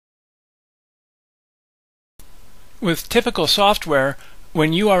With typical software,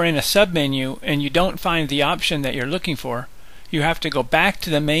 when you are in a submenu and you don't find the option that you're looking for, you have to go back to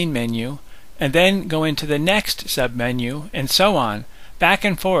the main menu and then go into the next submenu and so on, back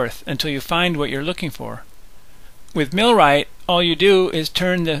and forth until you find what you're looking for. With MillWrite, all you do is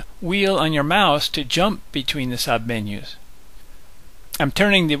turn the wheel on your mouse to jump between the submenus. I'm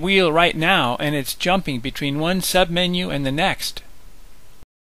turning the wheel right now and it's jumping between one submenu and the next.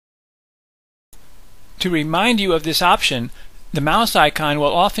 To remind you of this option, the mouse icon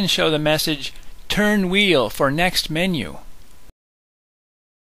will often show the message "Turn wheel for next menu."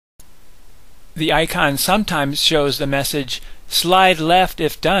 The icon sometimes shows the message "Slide left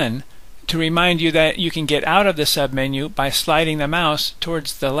if done" to remind you that you can get out of the submenu by sliding the mouse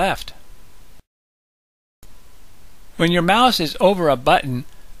towards the left. When your mouse is over a button,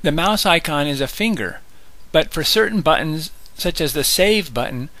 the mouse icon is a finger, but for certain buttons, such as the Save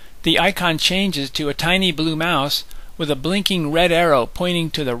button, the icon changes to a tiny blue mouse with a blinking red arrow pointing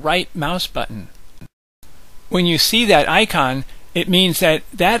to the right mouse button. When you see that icon, it means that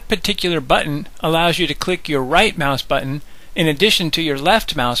that particular button allows you to click your right mouse button in addition to your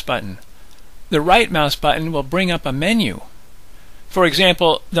left mouse button. The right mouse button will bring up a menu. For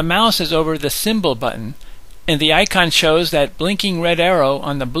example, the mouse is over the Symbol button, and the icon shows that blinking red arrow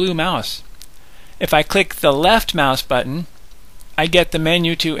on the blue mouse. If I click the left mouse button, I get the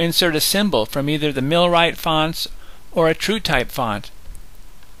menu to insert a symbol from either the MillWrite fonts or a TrueType font.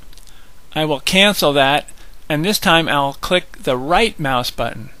 I will cancel that, and this time I'll click the right mouse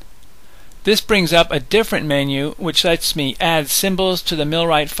button. This brings up a different menu which lets me add symbols to the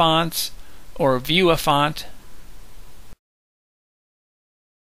MillWrite fonts or view a font.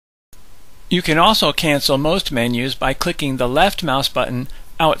 You can also cancel most menus by clicking the left mouse button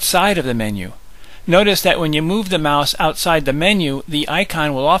outside of the menu. Notice that when you move the mouse outside the menu, the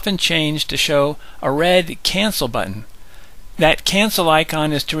icon will often change to show a red Cancel button. That Cancel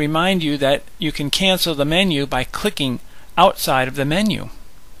icon is to remind you that you can cancel the menu by clicking outside of the menu.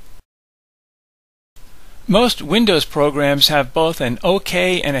 Most Windows programs have both an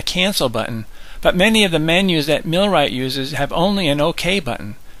OK and a Cancel button, but many of the menus that MillWrite uses have only an OK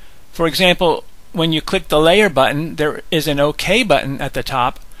button. For example, when you click the Layer button, there is an OK button at the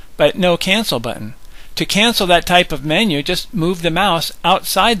top, but no Cancel button. To cancel that type of menu, just move the mouse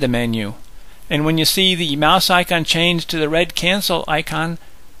outside the menu. And when you see the mouse icon change to the red Cancel icon,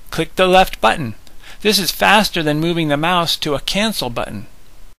 click the left button. This is faster than moving the mouse to a Cancel button.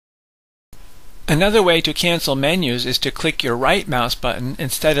 Another way to cancel menus is to click your right mouse button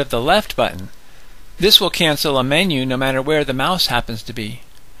instead of the left button. This will cancel a menu no matter where the mouse happens to be.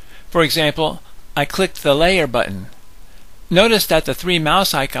 For example, I clicked the Layer button. Notice that the three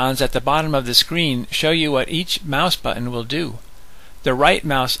mouse icons at the bottom of the screen show you what each mouse button will do. The right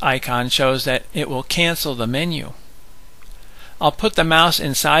mouse icon shows that it will cancel the menu. I'll put the mouse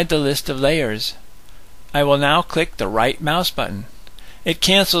inside the list of layers. I will now click the right mouse button. It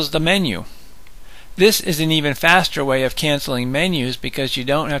cancels the menu. This is an even faster way of canceling menus because you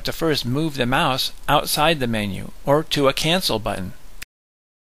don't have to first move the mouse outside the menu or to a Cancel button.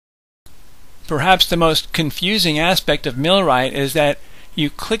 Perhaps the most confusing aspect of MillWrite is that you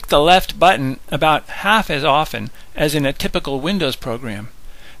click the left button about half as often as in a typical Windows program.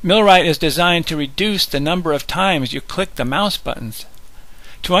 MillWrite is designed to reduce the number of times you click the mouse buttons.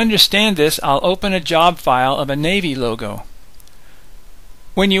 To understand this, I'll open a job file of a Navy logo.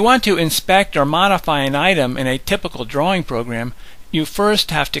 When you want to inspect or modify an item in a typical drawing program, you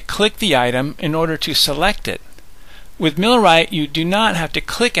first have to click the item in order to select it. With MillWrite, you do not have to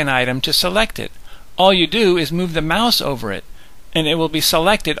click an item to select it. All you do is move the mouse over it, and it will be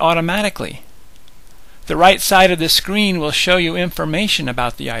selected automatically. The right side of the screen will show you information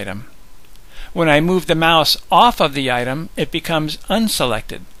about the item. When I move the mouse off of the item, it becomes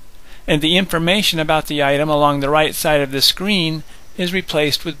unselected, and the information about the item along the right side of the screen is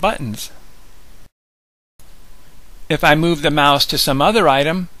replaced with buttons. If I move the mouse to some other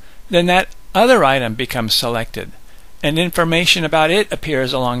item, then that other item becomes selected, and information about it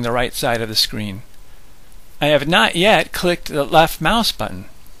appears along the right side of the screen. I have not yet clicked the left mouse button.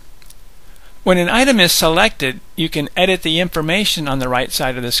 When an item is selected, you can edit the information on the right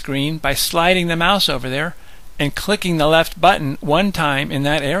side of the screen by sliding the mouse over there and clicking the left button one time in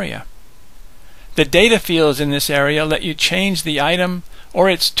that area. The data fields in this area let you change the item or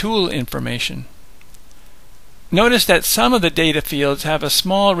its tool information. Notice that some of the data fields have a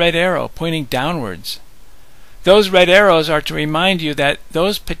small red arrow pointing downwards. Those red arrows are to remind you that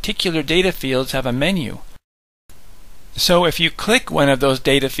those particular data fields have a menu. So if you click one of those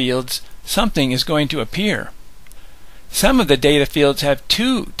data fields, something is going to appear. Some of the data fields have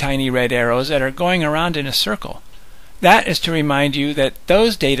two tiny red arrows that are going around in a circle. That is to remind you that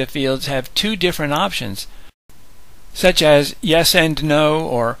those data fields have two different options, such as yes and no,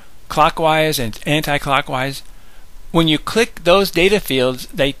 or clockwise and anti-clockwise. When you click those data fields,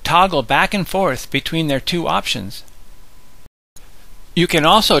 they toggle back and forth between their two options. You can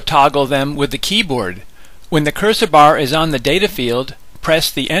also toggle them with the keyboard. When the cursor bar is on the data field, press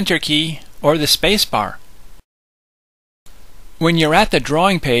the Enter key or the space bar. When you're at the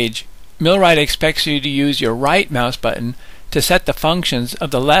drawing page, MillWrite expects you to use your right mouse button to set the functions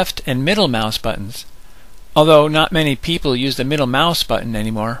of the left and middle mouse buttons, although not many people use the middle mouse button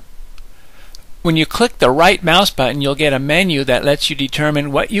anymore. When you click the right mouse button, you'll get a menu that lets you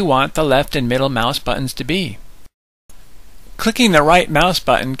determine what you want the left and middle mouse buttons to be. Clicking the right mouse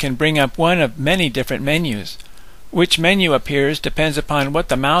button can bring up one of many different menus. Which menu appears depends upon what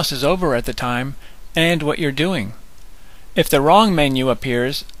the mouse is over at the time and what you're doing. If the wrong menu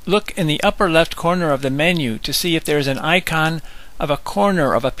appears, look in the upper left corner of the menu to see if there is an icon of a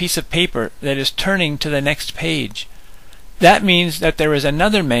corner of a piece of paper that is turning to the next page. That means that there is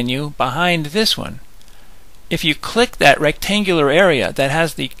another menu behind this one. If you click that rectangular area that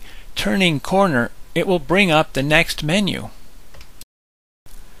has the turning corner, it will bring up the next menu.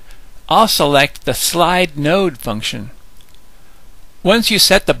 I'll select the Slide Node function. Once you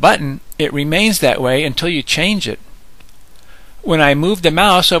set the button, it remains that way until you change it. When I move the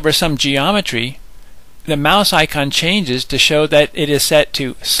mouse over some geometry, the mouse icon changes to show that it is set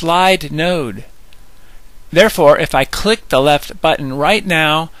to Slide Node. Therefore, if I click the left button right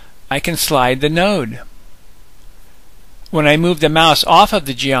now, I can slide the node. When I move the mouse off of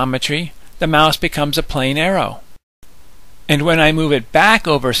the geometry, the mouse becomes a plain arrow. And when I move it back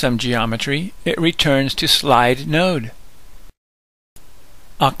over some geometry, it returns to Slide Node.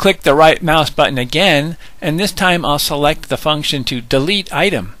 I'll click the right mouse button again, and this time I'll select the function to Delete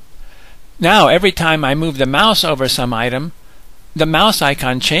Item. Now every time I move the mouse over some item, the mouse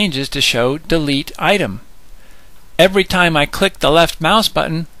icon changes to show Delete Item. Every time I click the left mouse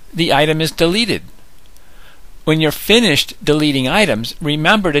button, the item is deleted. When you're finished deleting items,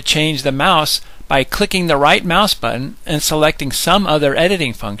 remember to change the mouse by clicking the right mouse button and selecting some other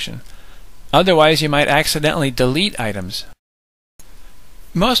editing function. Otherwise, you might accidentally delete items.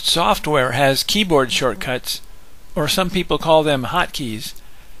 Most software has keyboard shortcuts, or some people call them hotkeys.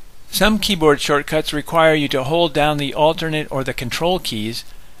 Some keyboard shortcuts require you to hold down the alternate or the control keys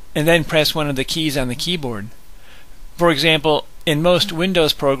and then press one of the keys on the keyboard. For example, in most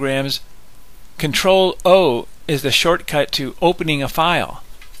Windows programs, Control-O is the shortcut to opening a file,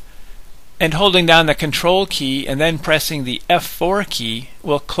 and holding down the Control key and then pressing the F4 key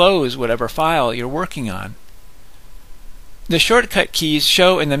will close whatever file you're working on. The shortcut keys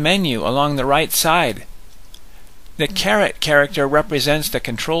show in the menu along the right side. The caret character represents the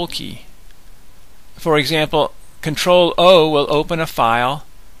Control key. For example, Control-O will open a file,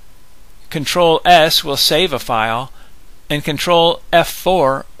 Control-S will save a file, and Control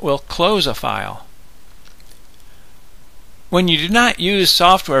F4 will close a file. When you do not use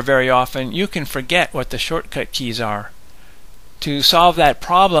software very often, you can forget what the shortcut keys are. To solve that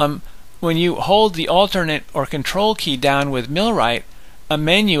problem, when you hold the alternate or control key down with MillWrite, a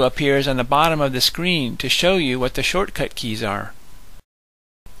menu appears on the bottom of the screen to show you what the shortcut keys are.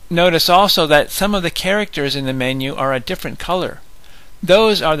 Notice also that some of the characters in the menu are a different color.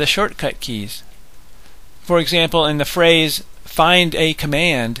 Those are the shortcut keys. For example, in the phrase "find a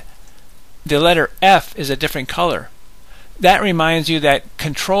command," the letter F is a different color. That reminds you that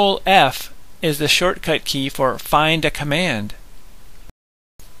Control F is the shortcut key for find a command.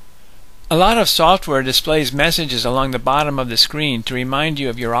 A lot of software displays messages along the bottom of the screen to remind you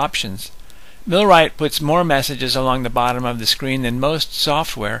of your options. MillWrite puts more messages along the bottom of the screen than most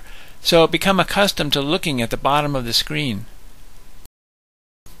software, so become accustomed to looking at the bottom of the screen.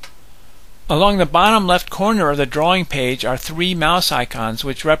 Along the bottom left corner of the drawing page are three mouse icons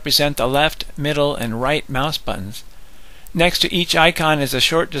which represent the left, middle, and right mouse buttons. Next to each icon is a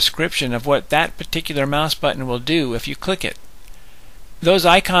short description of what that particular mouse button will do if you click it. Those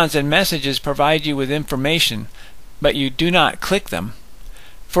icons and messages provide you with information, but you do not click them.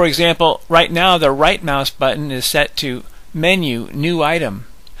 For example, right now the right mouse button is set to Menu, New Item.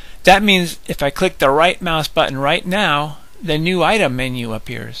 That means if I click the right mouse button right now, the New Item menu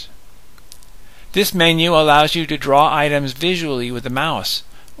appears. This menu allows you to draw items visually with the mouse,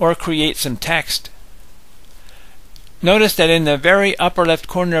 or create some text. Notice that in the very upper left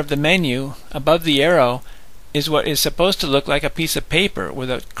corner of the menu, above the arrow, is what is supposed to look like a piece of paper with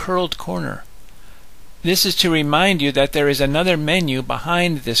a curled corner. This is to remind you that there is another menu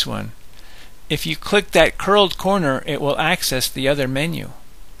behind this one. If you click that curled corner, it will access the other menu.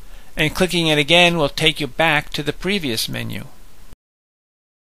 and clicking it again will take you back to the previous menu.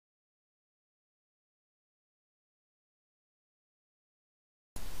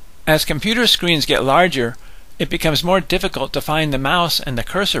 As computer screens get larger, it becomes more difficult to find the mouse and the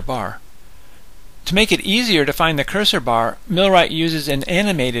cursor bar. To make it easier to find the cursor bar, MillWrite uses an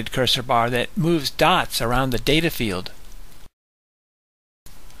animated cursor bar that moves dots around the data field.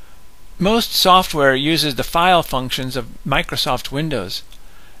 Most software uses the file functions of Microsoft Windows.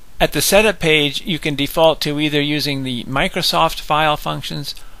 At the setup page, you can default to either using the Microsoft file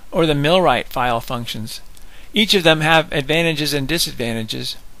functions or the MillWrite file functions. Each of them have advantages and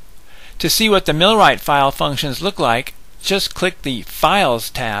disadvantages. To see what the MillWrite file functions look like, just click the Files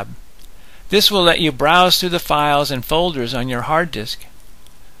tab. This will let you browse through the files and folders on your hard disk.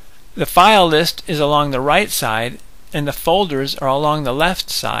 The file list is along the right side and the folders are along the left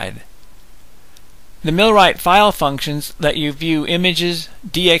side. The MillWrite file functions let you view images,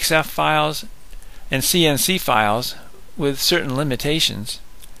 DXF files, and CNC files with certain limitations.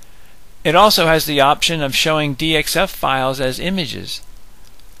 It also has the option of showing DXF files as images.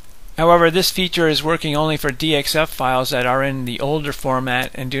 However, this feature is working only for DXF files that are in the older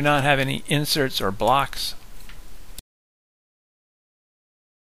format and do not have any inserts or blocks.